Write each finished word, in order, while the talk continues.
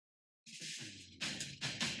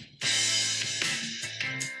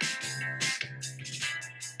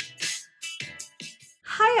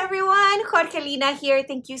everyone, Jorgelina here.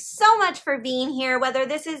 Thank you so much for being here. Whether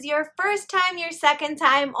this is your first time, your second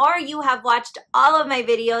time, or you have watched all of my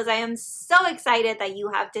videos, I am so excited that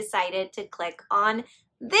you have decided to click on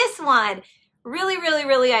this one.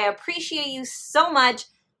 Really, I appreciate you so much.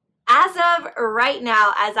 As of right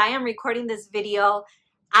now, as I am recording this video,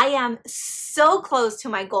 I am so close to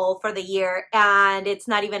my goal for the year, and it's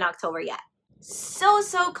not even October yet.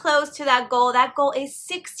 So close to that goal. That goal is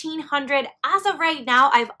 1,600. As of right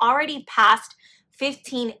now, I've already passed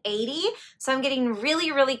 1,580, so I'm getting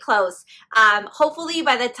really close. Hopefully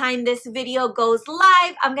by the time this video goes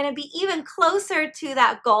live, I'm gonna be even closer to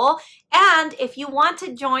that goal. And if you want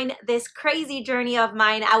to join this crazy journey of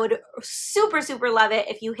mine, I would super love it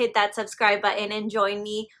if you hit that subscribe button and join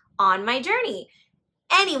me on my journey.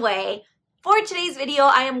 Anyway, for today's video,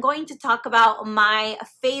 I am going to talk about my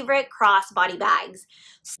favorite crossbody bags.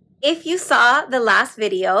 If you saw the last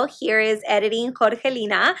video, here is editing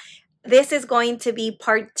Jorgelina. This is going to be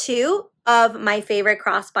part 2 of my favorite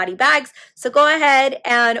crossbody bags. So go ahead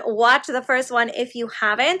and watch the first one if you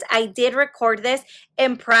haven't. I did record this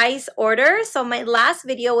in price order. So my last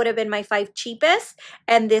video would have been my 5 cheapest,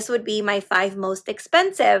 and this would be my 5 most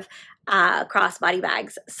expensive crossbody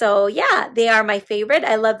bags. So yeah, they are my favorite.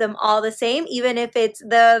 I love them all the same, even if it's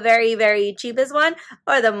the very cheapest one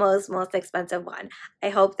or the most expensive one. I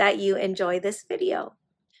hope that you enjoy this video.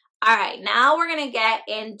 All right, now we're gonna get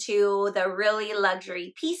into the really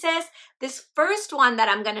luxury pieces. This first one that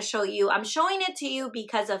I'm gonna show you, I'm showing it to you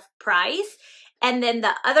because of price. And then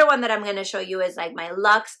the other one that I'm gonna show you is like my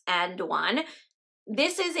Luxe end one.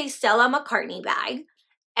 This is a Stella McCartney bag,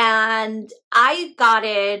 and I got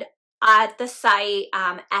it at the site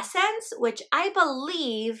Essence, which I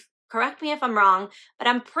believe, correct me if I'm wrong, but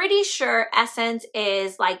I'm pretty sure Essence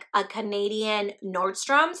is like a Canadian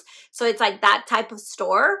Nordstrom's. So it's like that type of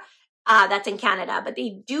store that's in Canada, but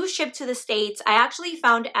they do ship to the States. I actually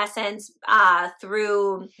found Essence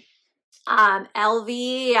through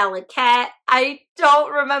LV, Aliquette. I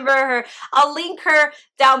don't remember her. I'll link her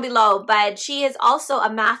down below, but she is also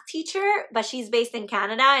a math teacher, but she's based in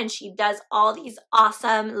Canada, and she does all these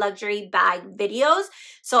awesome luxury bag videos.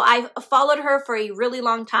 So I've followed her for a really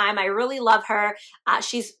long time. I really love her.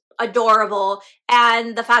 She's adorable,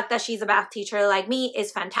 and the fact that she's a math teacher like me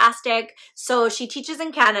is fantastic. So she teaches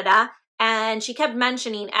in Canada, and she kept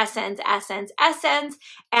mentioning Essence.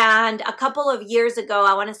 And a couple of years ago,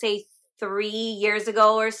 I want to say 3 years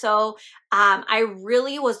ago or so, I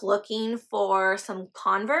really was looking for some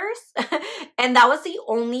Converse, and that was the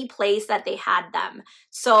only place that they had them.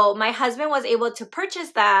 So my husband was able to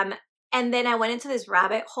purchase them, and then I went into this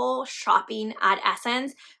rabbit hole shopping at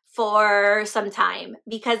Essence for some time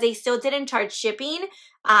because they still didn't charge shipping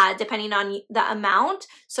depending on the amount.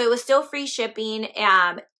 So it was still free shipping.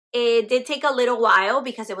 It did take a little while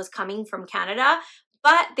because it was coming from Canada,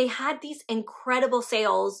 but they had these incredible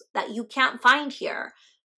sales that you can't find here.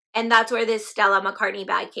 And that's where this Stella McCartney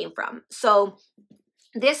bag came from. So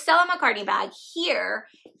this Stella McCartney bag here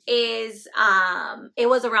is, it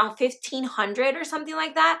was around $1,500 or something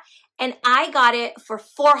like that. And I got it for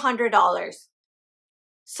 $400.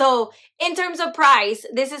 So in terms of price,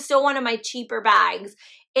 this is still one of my cheaper bags.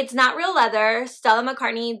 It's not real leather. Stella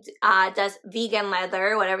McCartney does vegan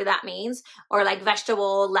leather, whatever that means, or like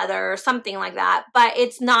vegetable leather or something like that, but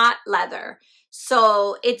it's not leather.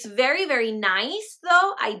 So it's very nice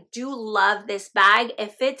though. I do love this bag.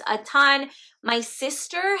 It fits a ton. My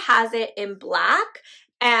sister has it in black,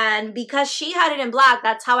 and because she had it in black,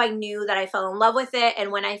 that's how I knew that I fell in love with it.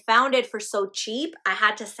 And when I found it for so cheap, I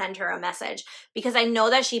had to send her a message because I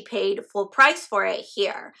know that she paid full price for it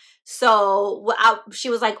here. So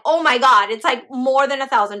she was like, oh my God, it's like more than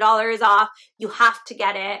 $1,000 off. You have to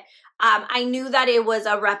get it. I knew that it was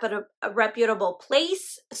a reputable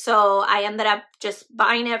place. So I ended up just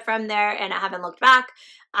buying it from there, and I haven't looked back.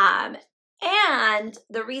 And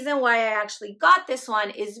the reason why I actually got this one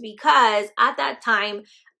is because at that time,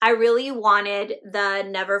 I really wanted the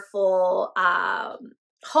Never Full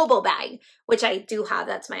hobo bag, which I do have.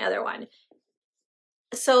 That's my other one.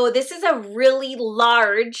 So this is a really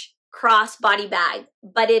large crossbody bag,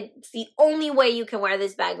 but it's the only way you can wear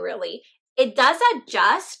this bag, really. It does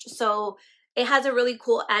adjust, so it has a really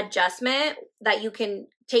cool adjustment that you can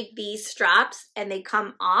take these straps and they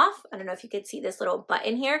come off. I don't know if you could see this little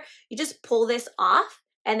button here. You just pull this off,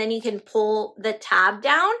 and then you can pull the tab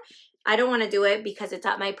down. I don't want to do it because it's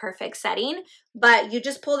at my perfect setting, but you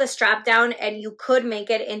just pull the strap down and you could make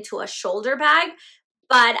it into a shoulder bag.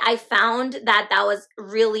 But I found that that was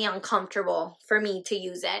really uncomfortable for me to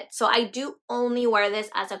use it. So I do only wear this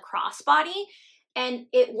as a crossbody. and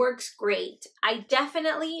it works great. I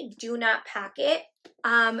definitely do not pack it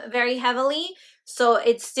very heavily, so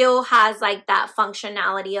it still has like that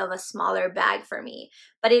functionality of a smaller bag for me,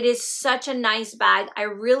 but it is such a nice bag. I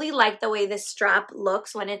really like the way this strap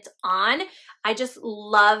looks when it's on. I just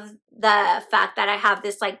love the fact that I have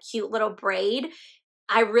this like cute little braid.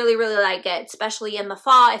 I really, really like it, especially in the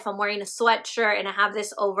fall. If I'm wearing a sweatshirt and I have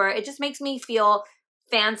this over, it just makes me feel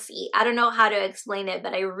fancy. I don't know how to explain it,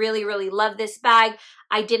 but I really, really love this bag.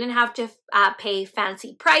 I didn't have to pay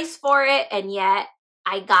fancy price for it, and yet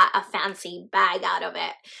I got a fancy bag out of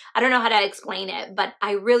it. I don't know how to explain it, but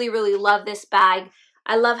I really, really love this bag.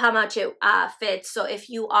 I love how much it fits. So if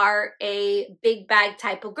you are a big bag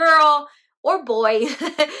type of girl or boy,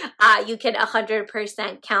 you can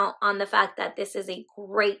 100% count on the fact that this is a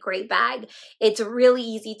great, great bag. It's really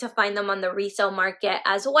easy to find them on the resale market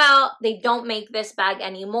as well. They don't make this bag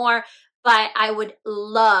anymore, but I would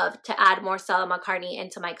love to add more Stella McCartney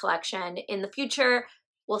into my collection in the future.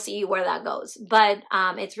 We'll see where that goes, but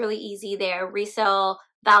it's really easy there. Resale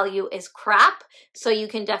value is crap, so you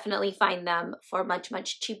can definitely find them for much,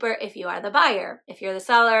 much cheaper if you are the buyer. If you're the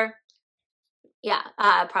seller, yeah,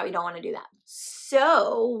 probably don't want to do that.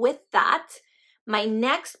 So with that, my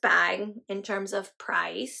next bag in terms of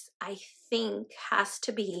price, I think has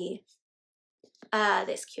to be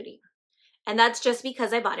this cutie. And that's just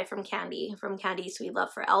because I bought it from Candy Sweet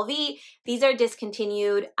Love for LV. These are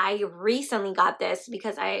discontinued. I recently got this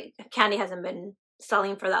because Candy hasn't been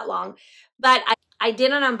selling for that long. But I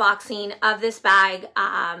did an unboxing of this bag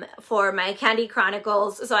for my Candy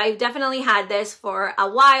Chronicles. So I've definitely had this for a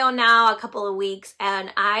while now, a couple of weeks,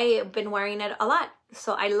 and I've been wearing it a lot.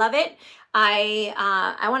 So I love it.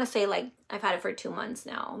 I want to say like I've had it for 2 months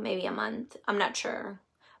now, maybe a month. I'm not sure.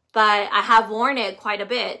 But I have worn it quite a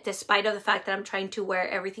bit, despite of the fact that I'm trying to wear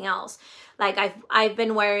everything else. Like I've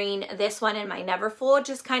been wearing this one in my Neverfull,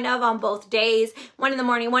 just kind of on both days, one in the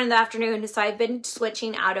morning, one in the afternoon. So I've been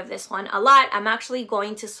switching out of this one a lot. I'm actually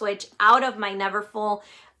going to switch out of my Neverfull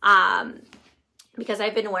because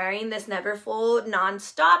I've been wearing this Neverfull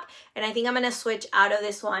nonstop. And I think I'm gonna switch out of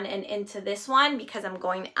this one and into this one because I'm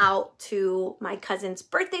going out to my cousin's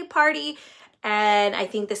birthday party. And I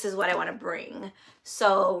think this is what I want to bring.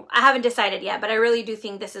 So I haven't decided yet, but I really do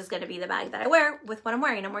think this is going to be the bag that I wear with what I'm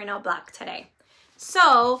wearing. I'm wearing all black today.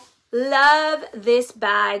 So love this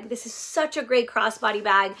bag. This is such a great crossbody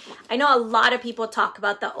bag. I know a lot of people talk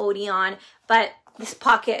about the Odeon, but this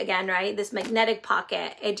pocket again, right? This magnetic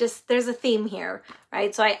pocket, there's a theme here,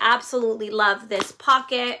 right? So I absolutely love this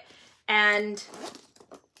pocket. And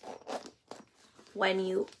when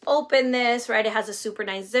you open this, right, it has a super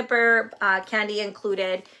nice zipper. Candy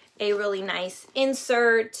included a really nice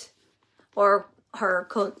insert, or her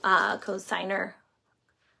co-signer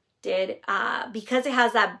did, because it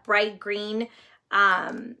has that bright green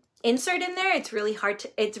insert in there. It's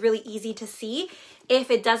really easy to see.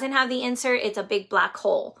 If it doesn't have the insert, it's a big black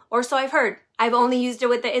hole, or so I've heard. I've only used it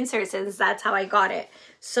with the insert since that's how I got it.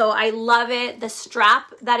 So I love it. The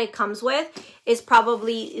strap that it comes with is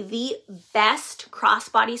probably the best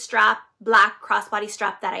crossbody strap, black crossbody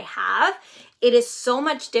strap that I have. It is so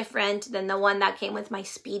much different than the one that came with my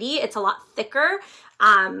Speedy. It's a lot thicker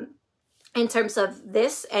in terms of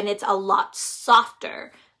this, and it's a lot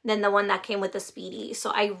softer than the one that came with the Speedy.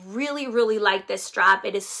 So I really, really like this strap.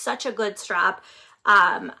 It is such a good strap.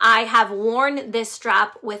 I have worn this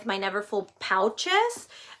strap with my Neverfull pouches,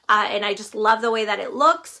 and I just love the way that it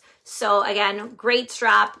looks. So again, great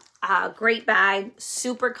strap, great bag,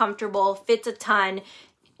 super comfortable, fits a ton,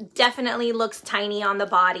 definitely looks tiny on the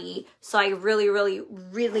body. So I really, really,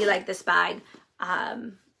 really like this bag.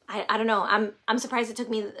 I don't know. I'm surprised it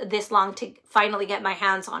took me this long to finally get my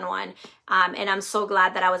hands on one. And I'm so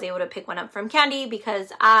glad that I was able to pick one up from Candy,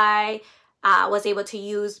 because I was able to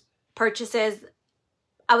use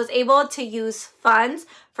funds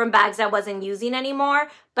from bags I wasn't using anymore.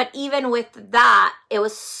 But even with that, it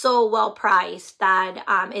was so well priced that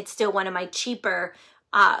it's still one of my cheaper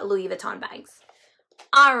Louis Vuitton bags.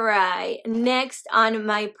 All right, next on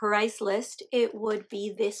my price list, it would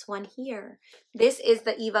be this one here. This is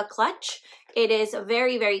the Eva clutch. It is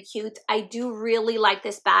very, very cute. I do really like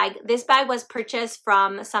this bag. This bag was purchased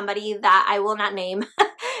from somebody that I will not name,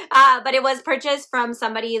 but it was purchased from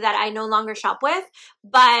somebody that I no longer shop with.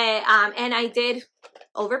 But and I did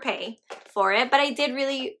overpay for it, but I did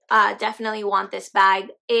really definitely want this bag,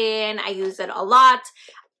 and I use it a lot.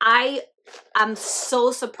 I'm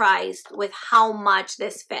so surprised with how much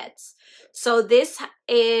this fits. So this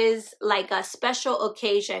is like a special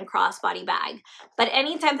occasion crossbody bag. But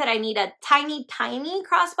anytime that I need a tiny, tiny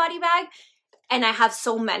crossbody bag, and I have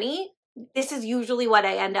so many, this is usually what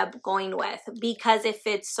I end up going with because it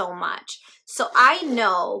fits so much. So I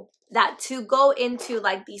know that to go into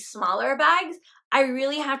like these smaller bags, I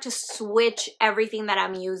really have to switch everything that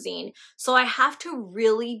I'm using. So I have to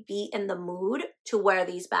really be in the mood to wear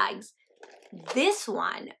these bags. This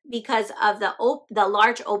one, because of the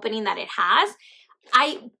large opening that it has,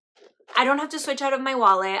 I don't have to switch out of my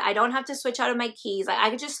wallet. I don't have to switch out of my keys. Like, I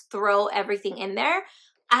could just throw everything in there.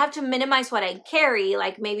 I have to minimize what I carry.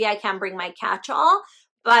 Like, maybe I can bring my catch-all,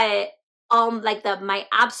 but like my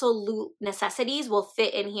absolute necessities will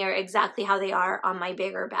fit in here exactly how they are on my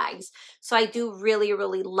bigger bags. So I do really,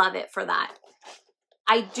 really love it for that.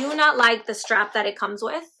 I do not like the strap that it comes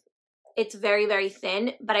with. It's very, very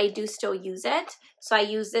thin, but I do still use it. So I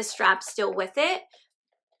use this strap still with it.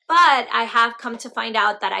 But I have come to find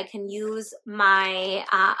out that I can use my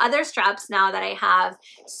other straps now that I have.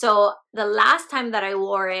 So the last time that I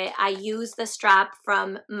wore it, I used the strap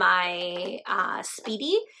from my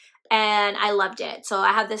Speedy, and I loved it. So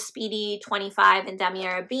I have the Speedy 25 in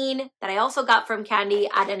Damier Bean that I also got from Candy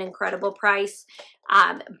at an incredible price.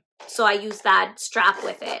 So I used that strap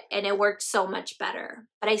with it, and it worked so much better.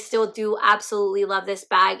 But I still do absolutely love this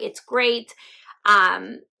bag. It's great.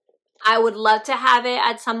 I would love to have it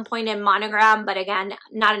at some point in monogram, but again,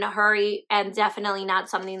 not in a hurry, and definitely not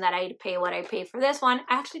something that I'd pay what I paid for this one.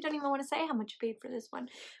 I actually don't even want to say how much I paid for this one,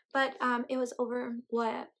 but it was over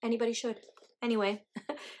what anybody should. Anyway,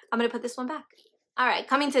 I'm going to put this one back. All right,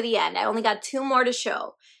 coming to the end. I only got 2 more to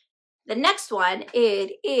show. The next one,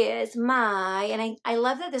 it is my, and I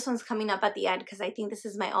love that this one's coming up at the end because I think this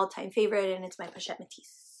is my all-time favorite, and it's my Pochette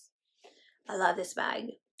Métis. I love this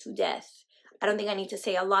bag to death. I don't think I need to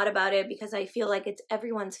say a lot about it because I feel like it's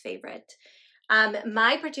everyone's favorite.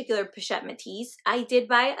 My particular Pochette Métis, I did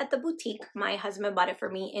buy at the boutique. My husband bought it for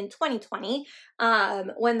me in 2020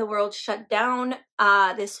 when the world shut down.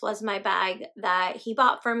 This was my bag that he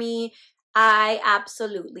bought for me. I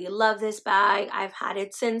absolutely love this bag. I've had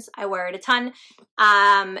it since. I wear it a ton.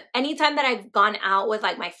 Anytime that I've gone out with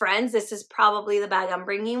like my friends, this is probably the bag I'm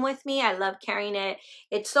bringing with me. I love carrying it.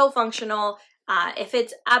 It's so functional. It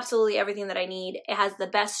fits absolutely everything that I need. It has the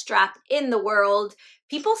best strap in the world.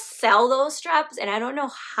 People sell those straps, and I don't know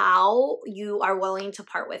how you are willing to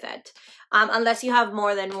part with it. Unless you have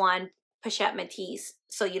more than one Pochette Métis,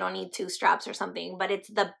 so you don't need 2 straps or something. But it's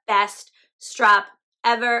the best strap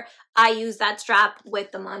ever. I use that strap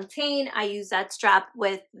with the Montaigne. I use that strap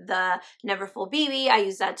with the Neverfull BB. I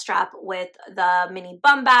use that strap with the mini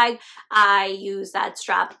bum bag. I use that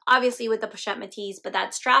strap obviously with the Pochette Métis, but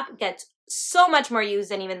that strap gets so much more use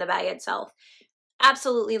than even the bag itself.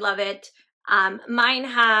 Absolutely love it. Mine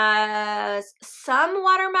has some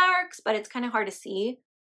watermarks, but it's kind of hard to see.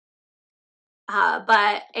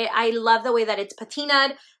 I love the way that it's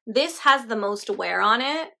patinaed. This has the most wear on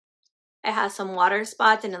it. It has some water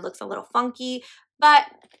spots and it looks a little funky, but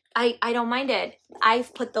I don't mind it.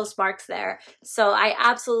 I've put those marks there. So I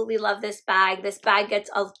absolutely love this bag. This bag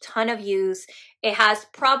gets a ton of use. It has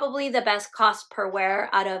probably the best cost per wear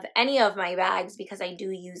out of any of my bags because I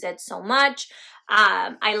do use it so much.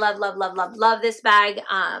 I love, love, love, love, love this bag.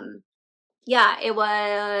 Yeah, it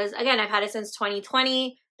was, again, I've had it since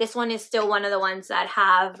 2020. This one is still one of the ones that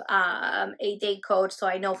have a date code, so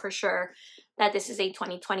I know for sure that this is a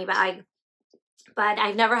 2020 bag. But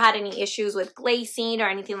I've never had any issues with glazing or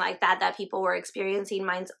anything like that that people were experiencing.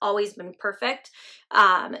 Mine's always been perfect.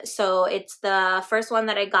 So it's the first one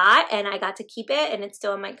that I got, and I got to keep it, and it's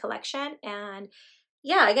still in my collection. And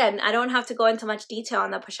yeah, again, I don't have to go into much detail on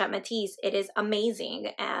the Pochette Métis. It is amazing,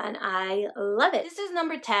 and I love it. This is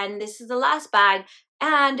number 10. This is the last bag,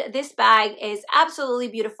 and this bag is absolutely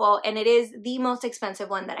beautiful, and it is the most expensive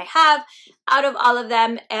one that I have out of all of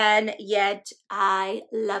them, and yet I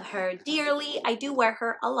love her dearly. I do wear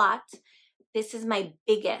her a lot. This is my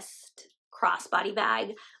biggest crossbody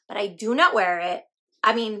bag, but I do not wear it.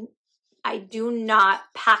 I mean, I do not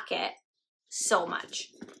pack it so much.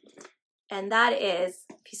 And that is,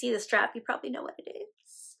 if you see the strap, you probably know what it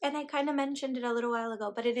is. And I kind of mentioned it a little while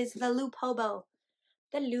ago, but it is the Loop Hobo.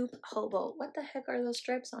 The Loop Hobo. What the heck are those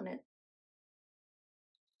stripes on it?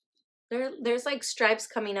 There's like stripes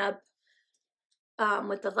coming up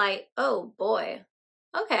with the light. Oh boy.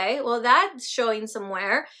 Okay, well that's showing some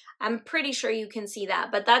wear. I'm pretty sure you can see that,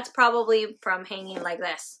 but that's probably from hanging like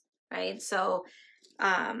this, right? So,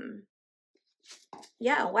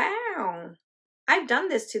 yeah, wow. I've done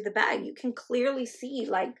this to the bag. You can clearly see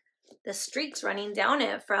like the streaks running down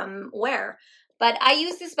it from wear. But I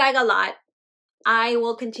use this bag a lot. I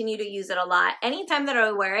will continue to use it a lot. Anytime that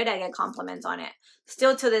I wear it, I get compliments on it.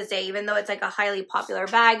 Still to this day, even though it's like a highly popular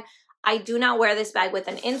bag, I do not wear this bag with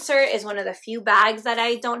an insert. It's one of the few bags that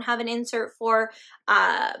I don't have an insert for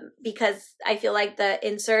because I feel like the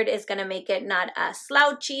insert is going to make it not as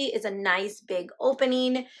slouchy. It's a nice big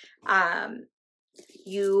opening.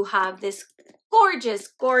 You have this gorgeous,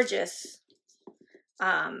 gorgeous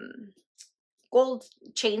gold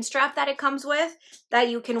chain strap that it comes with that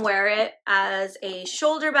you can wear it as a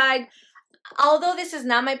shoulder bag. Although this is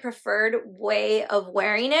not my preferred way of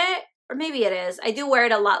wearing it, or maybe it is, I do wear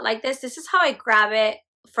it a lot like this. This is how I grab it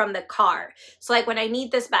from the car. So like when I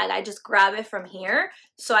need this bag, I just grab it from here.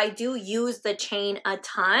 So I do use the chain a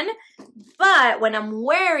ton, but when I'm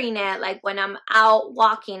wearing it, like when I'm out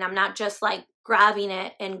walking, I'm not just like grabbing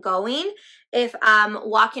it and going. If I'm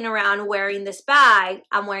walking around wearing this bag,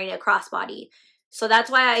 I'm wearing a crossbody. So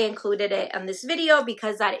that's why I included it in this video,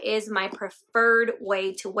 because that is my preferred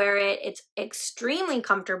way to wear it. It's extremely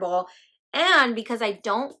comfortable, and because I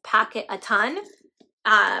don't pack it a ton,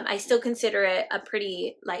 I still consider it a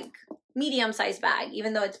pretty like medium-sized bag,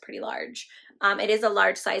 even though it's pretty large. It is a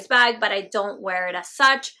large size bag, but I don't wear it as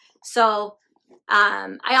such. So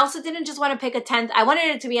I also didn't just want to pick a 10th. I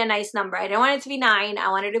wanted it to be a nice number. I didn't want it to be 9. I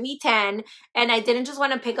wanted it to be 10. And I didn't just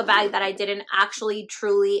want to pick a bag that I didn't actually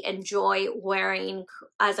truly enjoy wearing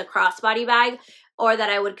as a crossbody bag, or that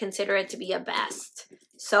I would consider it to be a best.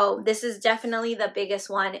 So this is definitely the biggest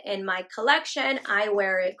one in my collection. I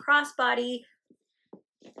wear it crossbody.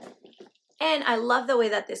 And I love the way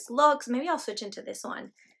that this looks. Maybe I'll switch into this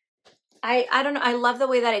one. I don't know. I love the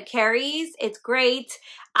way that it carries. It's great.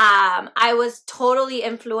 I was totally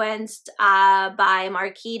influenced by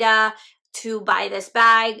Marquita to buy this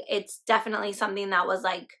bag. It's definitely something that was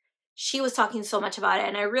like, she was talking so much about it,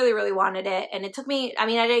 and I really, really wanted it. And it took me, I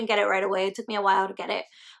mean, I didn't get it right away. It took me a while to get it,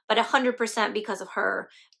 but 100% because of her.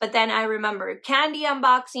 But then I remember Candy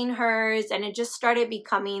unboxing hers, and it just started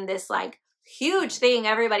becoming this like huge thing.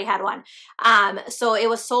 Everybody had one. So it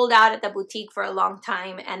was sold out at the boutique for a long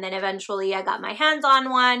time. And then eventually I got my hands on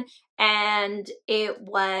one, and it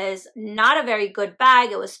was not a very good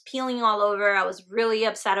bag. It was peeling all over. I was really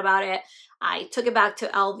upset about it. I took it back to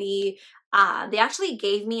LV. They actually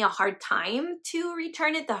gave me a hard time to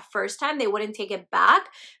return it the first time. They wouldn't take it back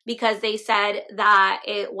because they said that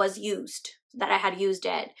it was used, that I had used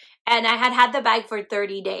it. And I had had the bag for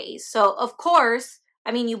 30 days. So of course,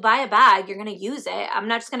 I mean, you buy a bag, you're going to use it. I'm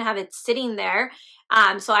not just going to have it sitting there.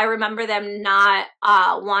 So I remember them not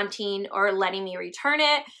wanting or letting me return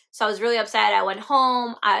it. So I was really upset. I went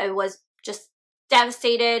home. I was just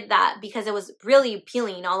devastated that because it was really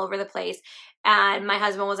peeling all over the place. And my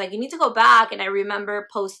husband was like, you need to go back. And I remember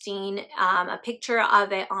posting a picture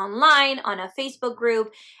of it online on a Facebook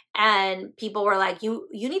group. And people were like, you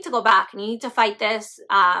need to go back and you need to fight this.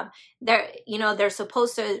 They're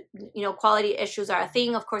supposed to, quality issues are a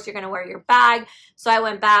thing. Of course, you're going to wear your bag. So I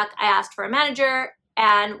went back. I asked for a manager.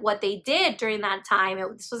 And what they did during that time,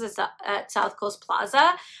 this was at South Coast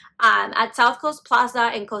Plaza. At South Coast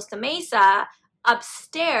Plaza in Costa Mesa,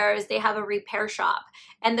 upstairs, they have a repair shop.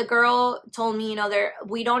 And the girl told me,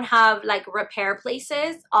 we don't have like repair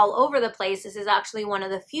places all over the place. This is actually one of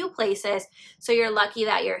the few places. So you're lucky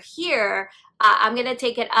that you're here. I'm going to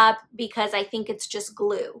take it up because I think it's just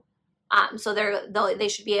glue. So they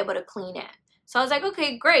should be able to clean it. So I was like,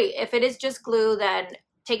 okay, great. If it is just glue, then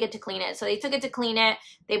take it to clean it. So they took it to clean it.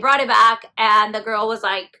 They brought it back, and the girl was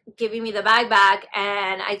like giving me the bag back.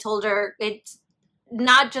 And I told her it's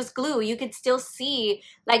not just glue. You could still see,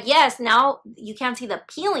 like, yes, now you can't see the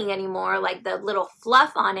peeling anymore, like the little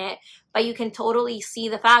fluff on it, but you can totally see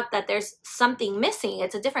the fact that there's something missing.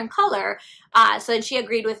 It's a different color. So she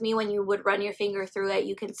agreed with me. When you would run your finger through it,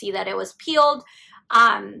 you can see that it was peeled.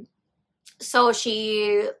 So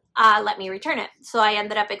she let me return it. So I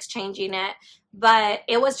ended up exchanging it, but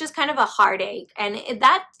it was just kind of a heartache, and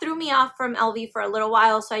that threw me off from LV for a little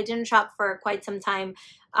while. So I didn't shop for quite some time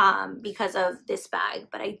because of this bag,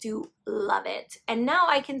 but I do love it. And now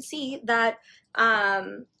I can see that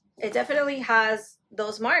it definitely has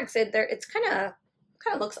those marks. It's kind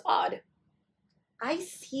of looks odd. I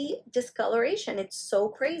see discoloration. It's so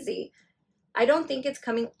crazy. I don't think it's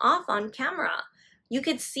coming off on camera. You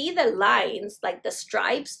could see the lines, like the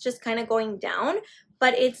stripes just kind of going down,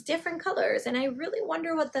 but it's different colors, and I really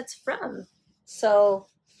wonder what that's from. So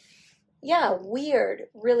yeah, weird,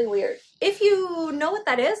 really weird. If you know what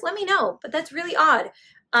that is, let me know, but that's really odd.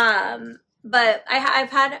 But I've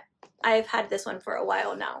had this one for a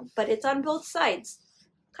while now, but it's on both sides.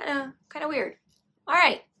 Kind of weird. All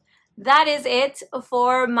right. that is it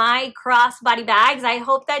for my crossbody bags. I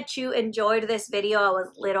hope that you enjoyed this video. I was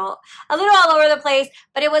a little all over the place,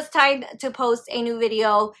 but it was time to post a new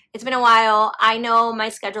video. It's been a while. I know my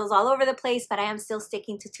schedule's all over the place, but I am still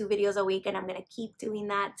sticking to 2 videos a week, and I'm gonna keep doing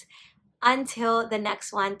that until the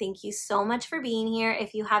next one. Thank you so much for being here.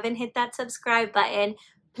 If you haven't hit that subscribe button,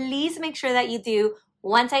 please make sure that you do.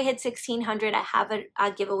 Once I hit 1,600, I have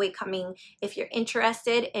a giveaway coming. If you're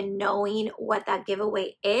interested in knowing what that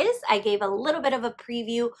giveaway is, I gave a little bit of a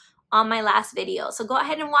preview on my last video. So go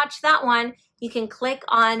ahead and watch that one. You can click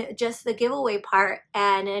on just the giveaway part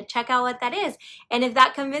and check out what that is. And if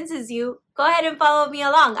that convinces you, go ahead and follow me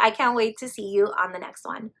along. I can't wait to see you on the next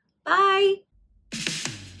one. Bye.